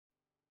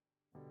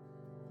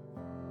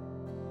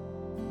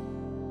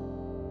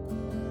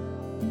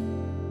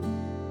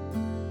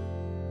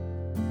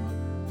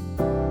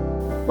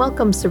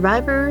Welcome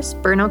survivors,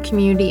 burnout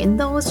community, and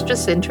those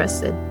just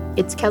interested.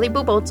 It's Kelly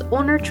Buboltz,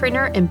 owner,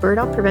 trainer, and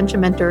burnout prevention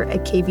mentor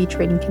at KB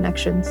Training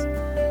Connections.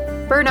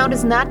 Burnout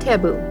is not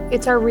taboo.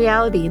 It's our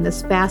reality in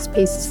this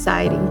fast-paced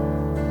society.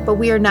 But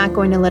we are not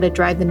going to let it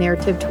drive the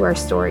narrative to our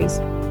stories.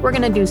 We're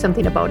going to do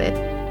something about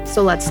it.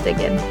 So let's dig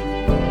in.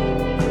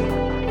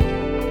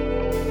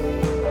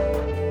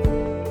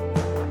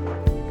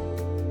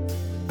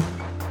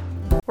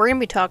 We're going to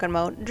be talking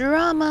about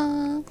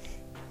drama.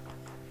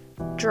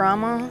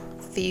 Drama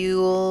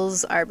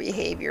fuels our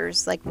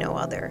behaviors like no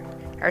other.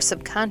 Our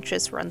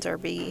subconscious runs our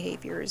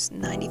behaviors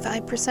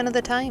 95% of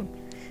the time.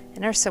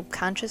 And our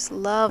subconscious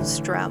loves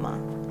drama.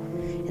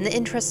 And the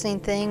interesting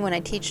thing when I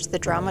teach the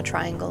drama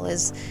triangle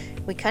is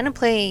we kind of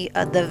play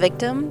the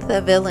victim, the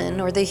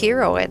villain, or the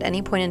hero at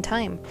any point in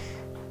time.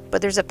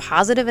 But there's a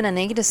positive and a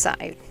negative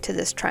side to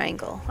this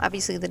triangle.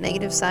 Obviously, the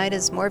negative side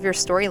is more of your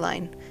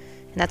storyline.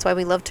 And that's why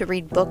we love to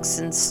read books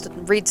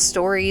and read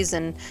stories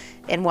and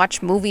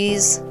watch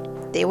movies.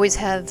 They always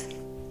have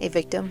a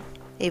victim,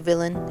 a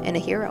villain, and a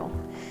hero.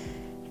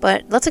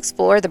 But let's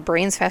explore the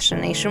brain's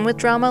fascination with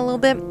drama a little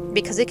bit,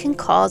 because it can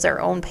cause our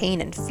own pain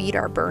and feed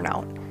our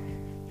burnout.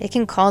 It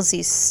can cause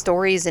these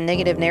stories and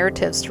negative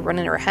narratives to run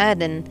in our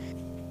head and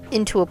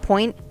into a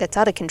point that's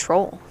out of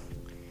control.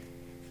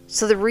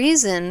 So the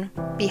reason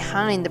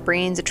behind the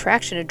brain's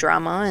attraction to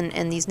drama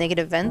and these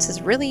negative events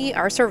is really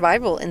our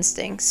survival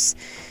instincts.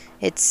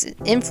 It's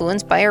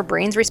influenced by our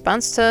brain's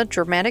response to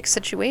dramatic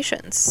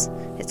situations.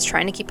 It's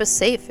trying to keep us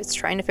safe. It's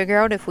trying to figure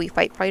out if we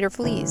fight, flight, or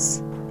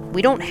flees.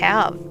 We don't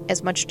have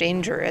as much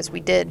danger as we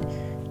did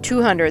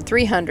 200,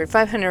 300,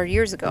 500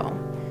 years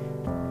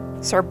ago.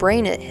 So our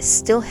brain, it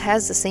still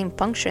has the same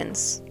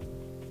functions,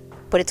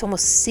 but it's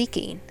almost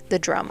seeking the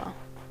drama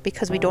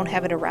because we don't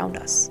have it around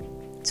us.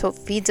 So it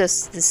feeds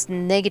us this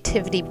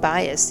negativity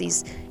bias,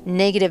 these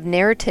negative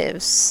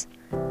narratives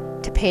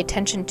to pay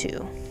attention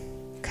to.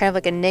 Kind of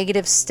like a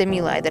negative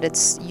stimuli that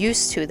it's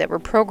used to, that we're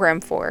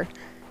programmed for.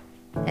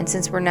 And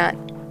since we're not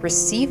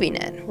receiving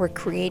it, we're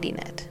creating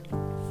it.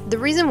 The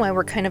reason why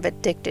we're kind of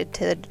addicted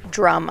to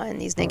drama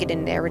and these negative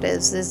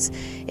narratives is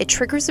it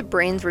triggers the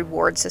brain's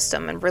reward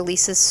system and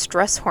releases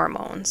stress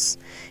hormones.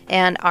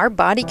 And our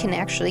body can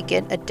actually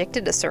get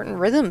addicted to certain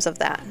rhythms of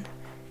that.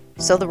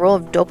 So the role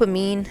of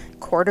dopamine,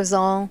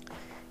 cortisol,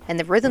 and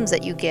the rhythms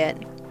that you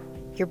get,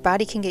 your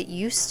body can get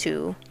used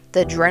to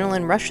the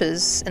adrenaline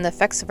rushes and the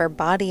effects of our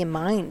body and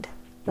mind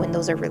when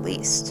those are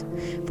released.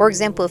 For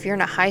example, if you're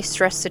in a high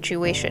stress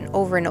situation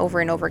over and over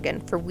and over again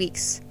for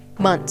weeks,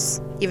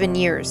 months, even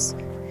years,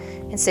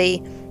 and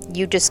say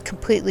you just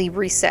completely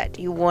reset,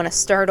 you want to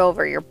start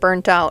over, you're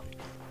burnt out,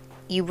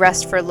 you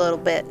rest for a little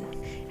bit,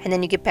 and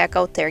then you get back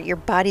out there, your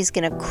body's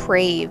going to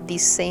crave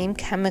these same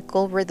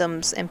chemical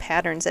rhythms and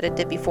patterns that it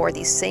did before,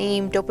 these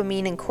same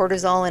dopamine and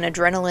cortisol and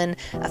adrenaline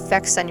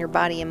effects on your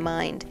body and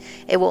mind.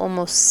 It will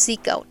almost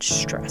seek out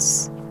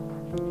stress.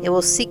 It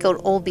will seek out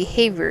old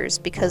behaviors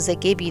because they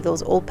gave you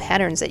those old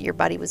patterns that your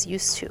body was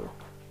used to.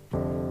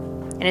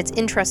 And it's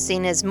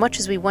interesting, as much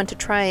as we want to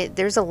try it,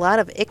 there's a lot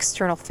of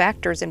external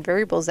factors and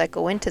variables that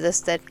go into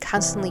this that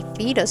constantly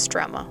feed us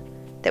drama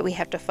that we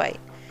have to fight.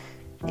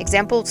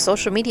 Example,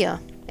 social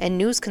media and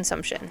news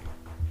consumption.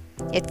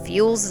 It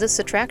fuels this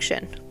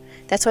attraction.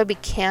 That's why we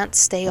can't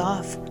stay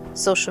off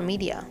social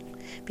media.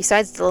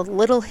 Besides the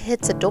little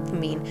hits of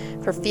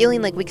dopamine for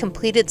feeling like we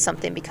completed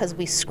something because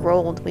we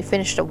scrolled, we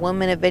finished a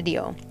 1-minute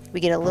video, we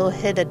get a little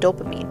hit of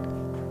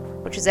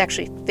dopamine, which is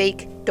actually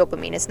fake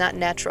dopamine. It's not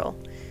natural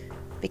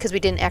because we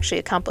didn't actually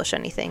accomplish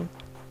anything.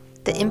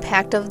 The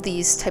impact of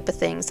these type of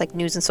things like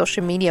news and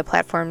social media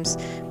platforms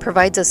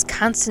provides us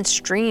constant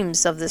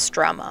streams of this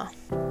drama.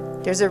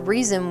 There's a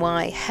reason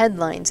why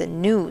headlines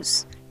and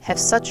news have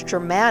such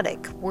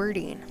dramatic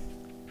wording.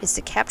 Is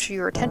to capture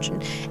your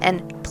attention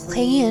and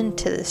play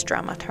into this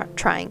drama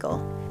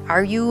triangle.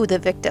 Are you the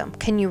victim?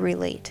 Can you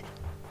relate?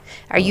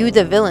 Are you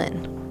the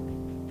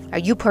villain? Are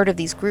you part of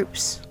these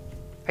groups?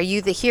 Are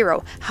you the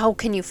hero? How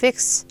can you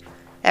fix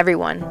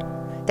everyone?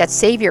 That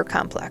savior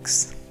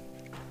complex.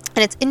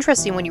 And it's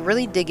interesting when you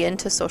really dig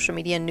into social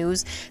media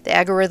news, the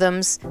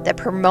algorithms that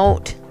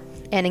promote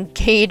and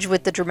engage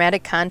with the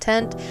dramatic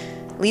content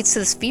leads to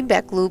this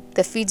feedback loop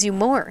that feeds you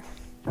more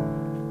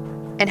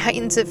and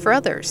heightens it for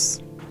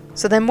others.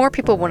 So then more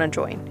people want to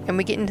join, and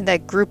we get into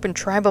that group and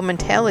tribal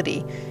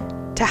mentality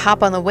to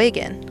hop on the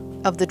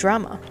wagon of the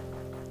drama.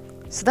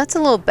 So that's a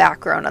little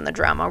background on the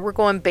drama. We're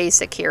going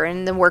basic here.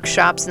 In the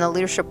workshops and the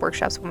leadership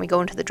workshops, when we go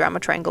into the drama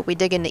triangle, we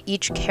dig into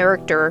each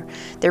character,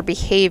 their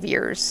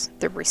behaviors,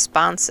 their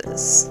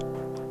responses,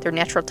 their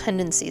natural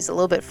tendencies a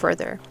little bit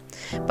further.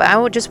 But I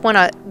would just want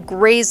to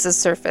graze the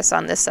surface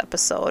on this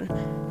episode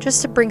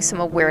just to bring some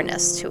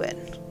awareness to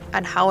it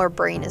on how our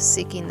brain is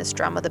seeking this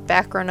drama, the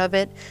background of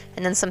it,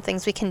 and then some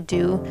things we can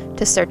do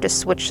to start to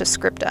switch the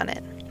script on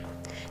it.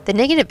 The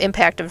negative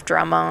impact of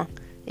drama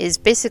is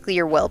basically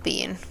your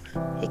well-being.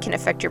 It can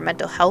affect your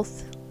mental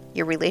health,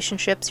 your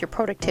relationships, your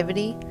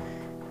productivity,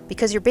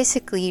 because you're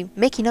basically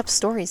making up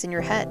stories in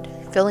your head,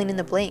 filling in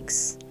the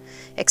blanks.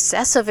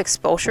 Excessive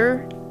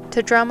exposure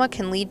to drama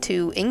can lead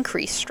to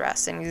increased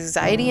stress,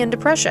 anxiety, and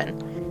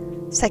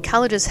depression.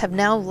 Psychologists have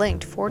now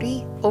linked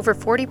over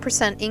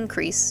 40%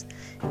 increase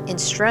in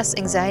stress,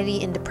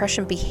 anxiety, and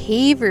depression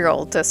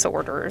behavioral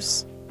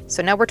disorders.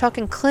 So now we're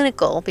talking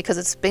clinical, because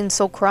it's been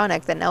so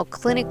chronic that now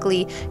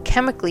clinically,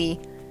 chemically,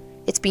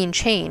 it's being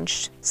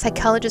changed.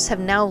 Psychologists have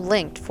now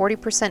linked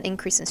 40%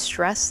 increase in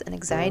stress and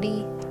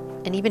anxiety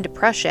and even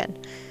depression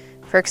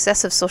for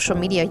excessive social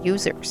media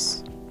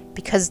users,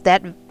 because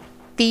that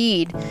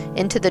feed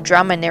into the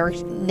drama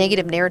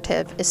negative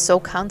narrative is so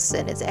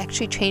constant. It's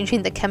actually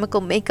changing the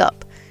chemical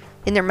makeup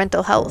in their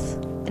mental health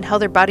and how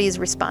their body is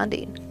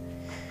responding,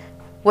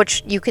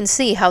 which you can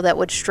see how that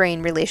would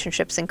strain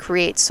relationships and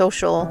create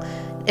social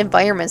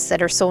environments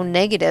that are so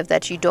negative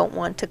that you don't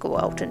want to go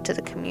out into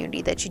the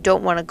community, that you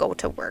don't want to go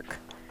to work,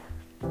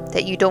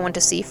 that you don't want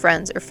to see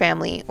friends or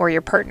family or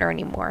your partner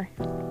anymore,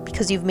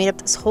 because you've made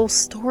up this whole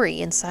story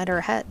inside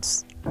our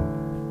heads.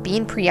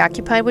 Being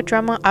preoccupied with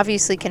drama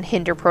obviously can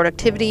hinder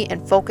productivity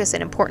and focus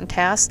in important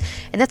tasks,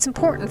 and that's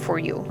important for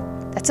you.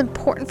 That's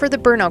important for the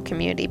burnout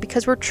community,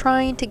 because we're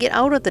trying to get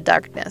out of the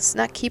darkness,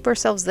 not keep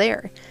ourselves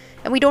there,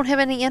 and we don't have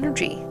any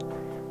energy.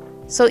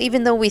 So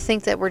even though we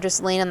think that we're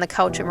just laying on the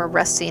couch and we're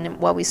resting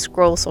while we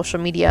scroll social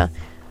media,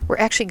 we're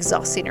actually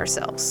exhausting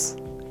ourselves,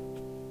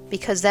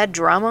 because that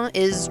drama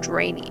is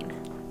draining.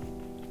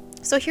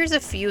 So here's a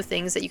few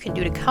things that you can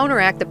do to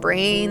counteract the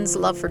brain's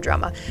love for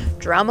drama.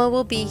 Drama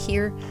will be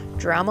here,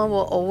 drama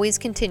will always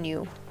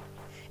continue,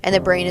 and the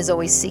brain is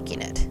always seeking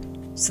it.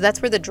 So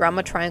that's where the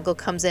drama triangle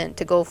comes in,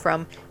 to go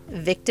from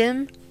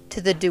victim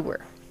to the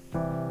doer,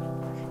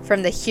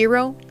 from the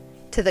hero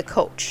to the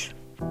coach,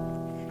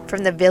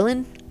 from the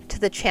villain to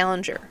the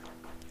challenger,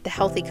 the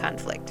healthy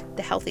conflict,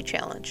 the healthy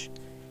challenge,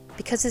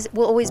 because it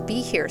will always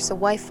be here, so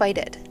why fight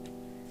it?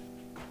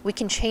 We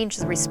can change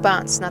the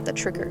response, not the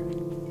trigger.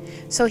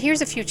 So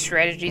here's a few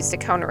strategies to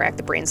counteract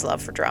the brain's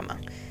love for drama.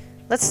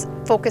 Let's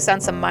focus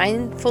on some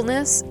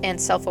mindfulness and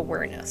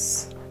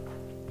self-awareness.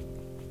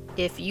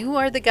 If you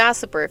are the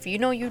gossiper, if you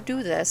know you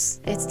do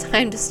this, it's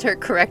time to start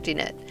correcting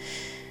it.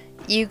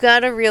 You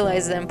gotta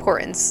realize the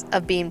importance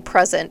of being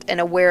present and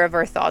aware of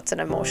our thoughts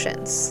and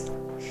emotions.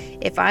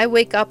 If I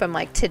wake up and I'm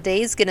like,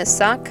 today's gonna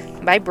suck,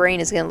 my brain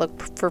is gonna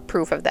look for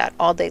proof of that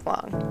all day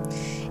long.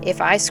 If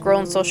I scroll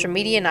on social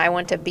media and I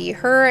want to be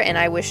her and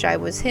I wish I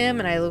was him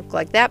and I look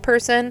like that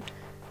person,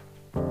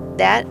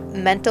 that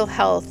mental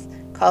health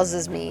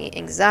causes me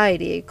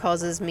anxiety. It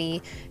causes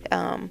me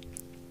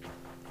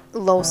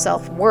low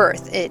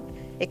self-worth.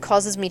 It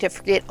causes me to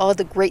forget all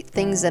the great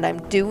things that I'm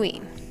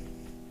doing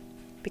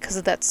because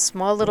of that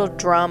small little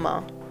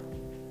drama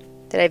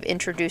that I've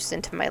introduced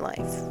into my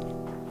life.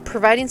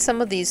 Providing some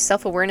of these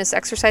self-awareness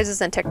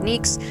exercises and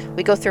techniques,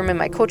 we go through them in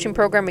my coaching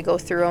program, we go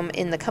through them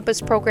in the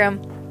Compass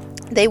program.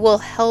 They will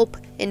help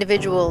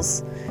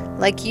individuals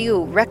like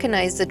you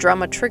recognize the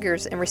drama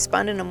triggers and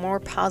respond in a more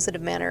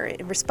positive manner,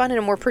 and respond in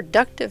a more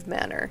productive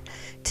manner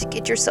to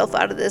get yourself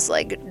out of this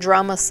like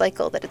drama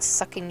cycle that it's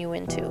sucking you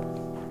into.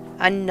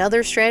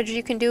 Another strategy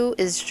you can do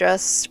is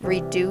just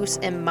reduce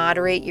and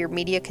moderate your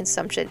media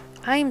consumption.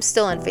 I'm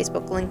still on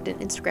Facebook, LinkedIn,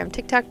 Instagram,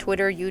 TikTok,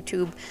 Twitter,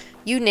 YouTube,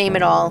 you name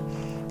it all,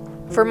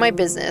 for my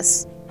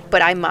business.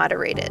 But I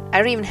moderate it. I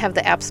don't even have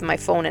the apps on my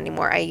phone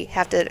anymore. I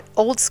have to,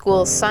 old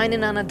school, sign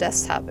in on a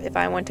desktop if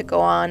I want to go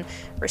on,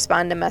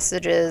 respond to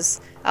messages,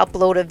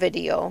 upload a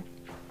video,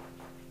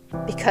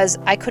 because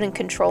I couldn't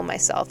control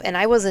myself. And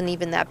I wasn't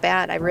even that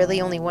bad. I really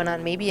only went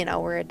on maybe an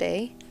hour a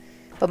day.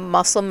 But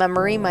muscle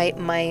memory,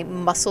 my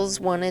muscles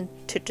wanted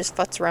to just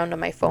futz around on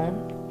my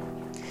phone.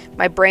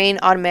 My brain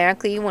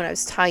automatically, when I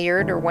was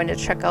tired or when to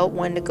check out,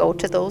 when to go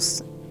to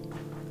those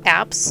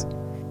apps,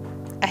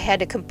 I had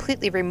to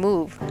completely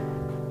remove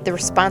the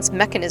response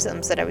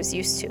mechanisms that I was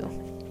used to.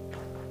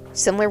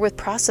 Similar with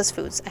processed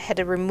foods. I had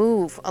to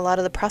remove a lot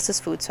of the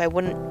processed foods so I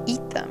wouldn't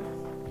eat them.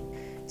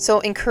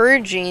 So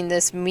encouraging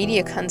this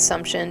media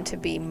consumption to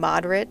be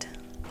moderate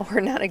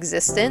or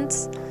non-existent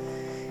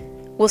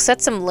will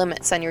set some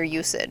limits on your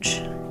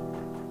usage.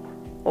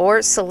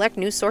 Or select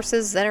news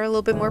sources that are a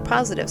little bit more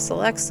positive.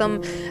 Select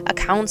some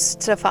accounts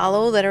to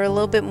follow that are a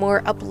little bit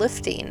more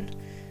uplifting,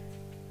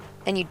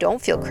 and you don't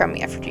feel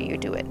crummy after you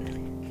do it.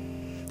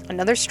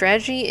 Another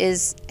strategy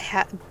is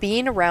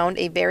being around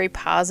a very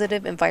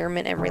positive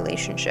environment and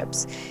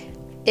relationships.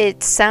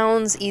 It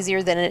sounds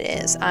easier than it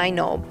is, I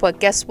know, but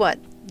guess what?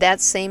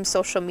 That same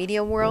social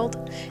media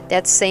world,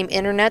 that same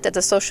internet that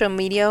the social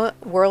media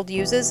world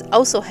uses,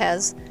 also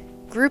has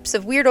groups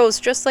of weirdos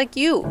just like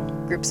you,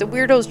 groups of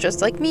weirdos just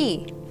like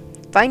me.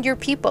 Find your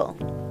people.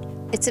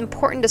 It's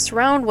important to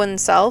surround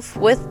oneself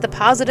with the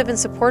positive and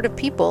supportive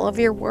people of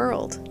your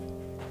world.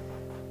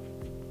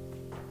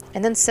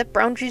 And then set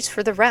boundaries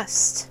for the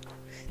rest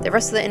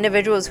of the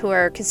individuals who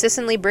are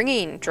consistently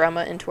bringing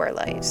drama into our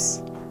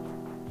lives.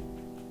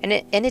 And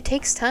it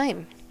takes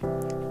time.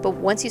 But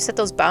once you set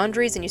those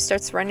boundaries and you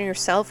start surrounding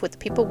yourself with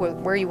people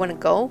where you want to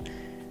go,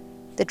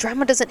 the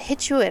drama doesn't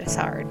hit you as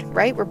hard,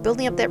 right? We're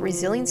building up that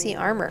resiliency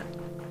armor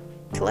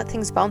to let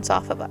things bounce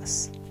off of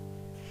us.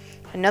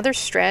 Another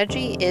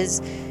strategy is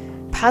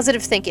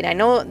Positive thinking. I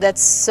know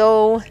that's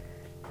so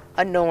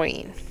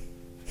annoying.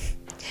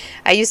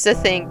 I used to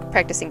think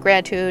practicing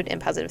gratitude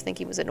and positive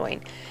thinking was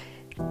annoying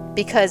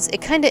because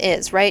it kind of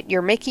is, right?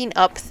 You're making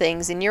up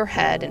things in your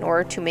head in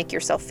order to make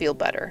yourself feel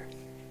better.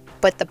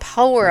 But the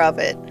power of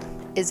it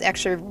is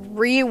actually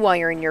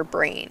rewiring your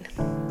brain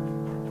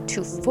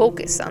to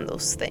focus on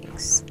those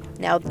things.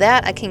 Now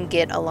that I can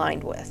get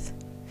aligned with.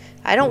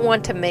 I don't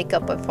want to make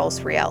up a false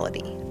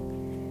reality.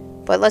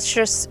 But let's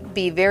just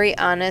be very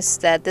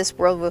honest that this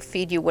world will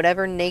feed you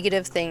whatever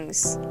negative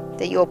things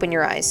that you open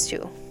your eyes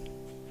to.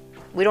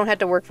 We don't have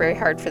to work very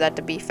hard for that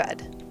to be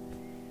fed.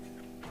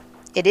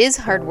 It is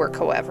hard work,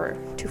 however,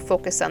 to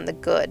focus on the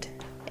good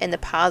and the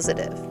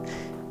positive.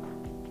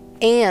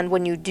 And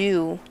when you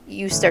do,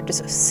 you start to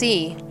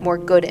see more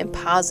good and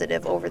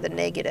positive over the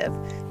negative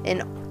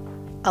in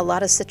a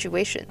lot of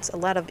situations, a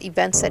lot of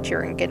events that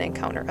you're going to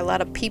encounter, a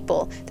lot of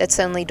people that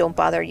suddenly don't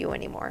bother you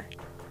anymore.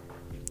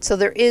 So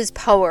there is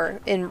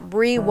power in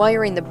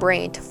rewiring the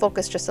brain to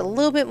focus just a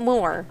little bit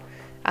more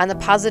on the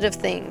positive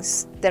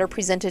things that are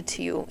presented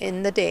to you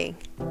in the day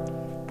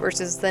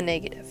versus the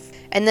negative.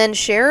 And then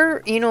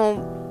share,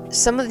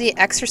 some of the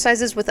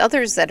exercises with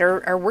others that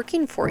are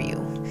working for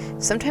you.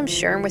 Sometimes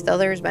sharing with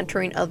others,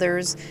 mentoring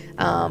others,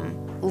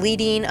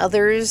 leading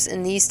others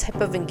in these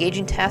type of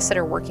engaging tasks that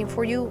are working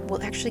for you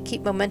will actually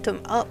keep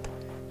momentum up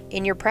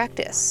in your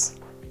practice.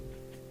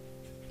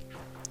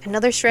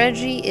 Another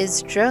strategy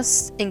is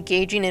just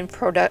engaging in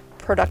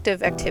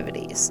productive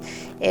activities.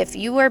 If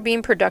you are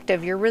being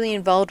productive, you're really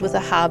involved with a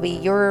hobby,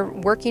 you're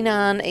working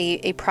on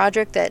a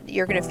project that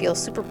you're going to feel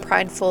super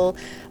prideful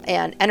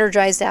and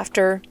energized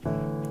after,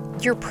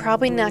 you're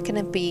probably not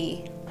going to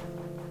be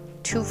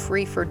too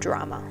free for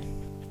drama.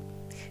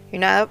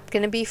 You're not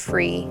going to be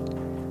free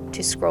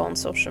to scroll on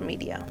social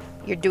media.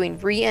 You're doing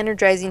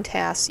re-energizing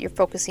tasks, you're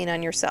focusing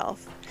on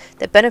yourself.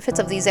 The benefits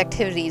of these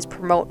activities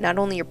promote not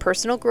only your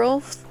personal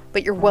growth,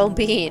 but your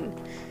well-being.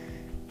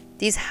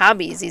 These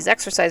hobbies, these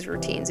exercise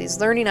routines, these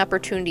learning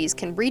opportunities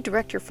can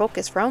redirect your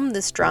focus from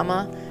this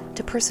drama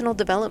to personal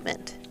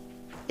development.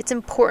 It's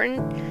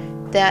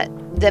important that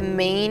the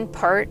main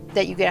part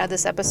that you get out of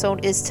this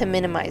episode is to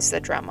minimize the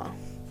drama.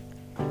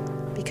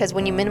 Because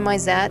when you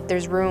minimize that,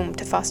 there's room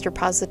to foster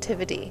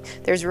positivity.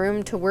 There's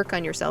room to work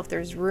on yourself.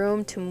 There's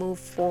room to move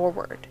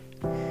forward.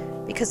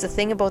 Because the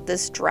thing about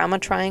this drama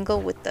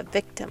triangle with the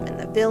victim and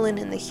the villain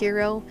and the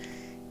hero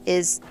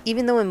is,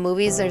 even though in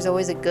movies there's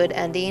always a good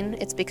ending,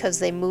 it's because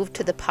they move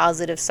to the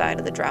positive side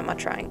of the drama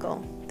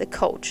triangle. The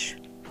coach,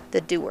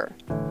 the doer,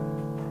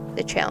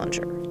 the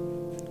challenger.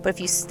 But if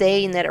you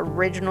stay in that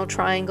original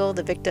triangle,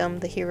 the victim,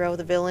 the hero,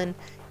 the villain,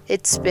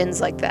 it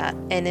spins like that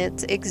and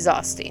it's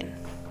exhausting.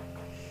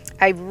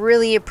 I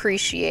really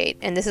appreciate,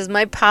 and this is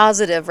my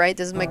positive, right?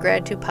 This is my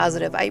gratitude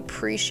positive. I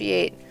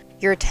appreciate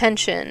your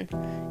attention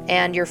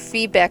and your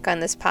feedback on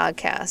this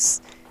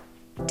podcast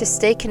to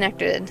stay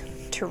connected,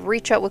 to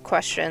reach out with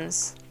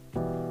questions,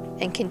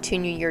 and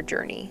continue your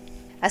journey.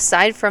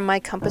 Aside from my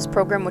Compass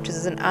program, which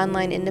is an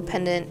online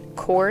independent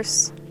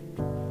course,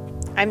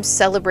 I'm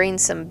celebrating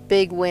some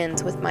big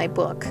wins with my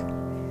book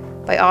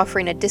by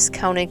offering a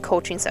discounted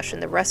coaching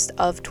session the rest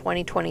of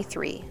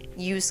 2023.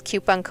 Use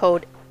coupon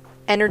code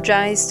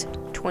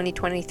ENERGIZED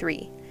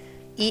 2023,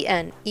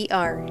 ENERGIZED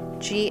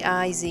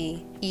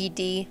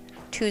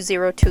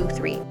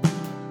 2023.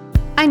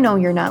 I know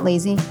you're not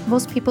lazy.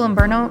 Most people in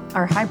burnout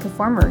are high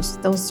performers,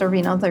 those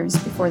serving others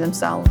before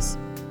themselves.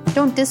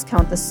 Don't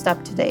discount this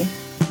step today,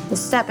 the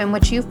step in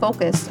which you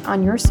focused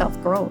on your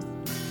self-growth.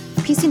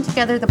 Piecing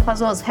together the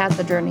puzzle is half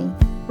the journey.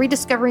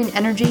 Rediscovering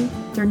energy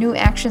through new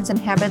actions and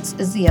habits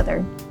is the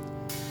other.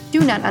 Do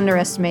not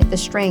underestimate the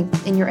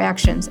strength in your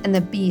actions and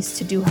the beast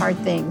to do hard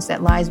things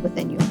that lies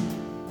within you.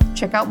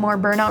 Check out more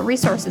burnout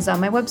resources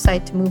on my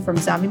website to move from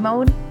zombie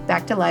mode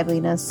back to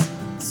liveliness.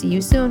 See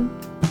you soon.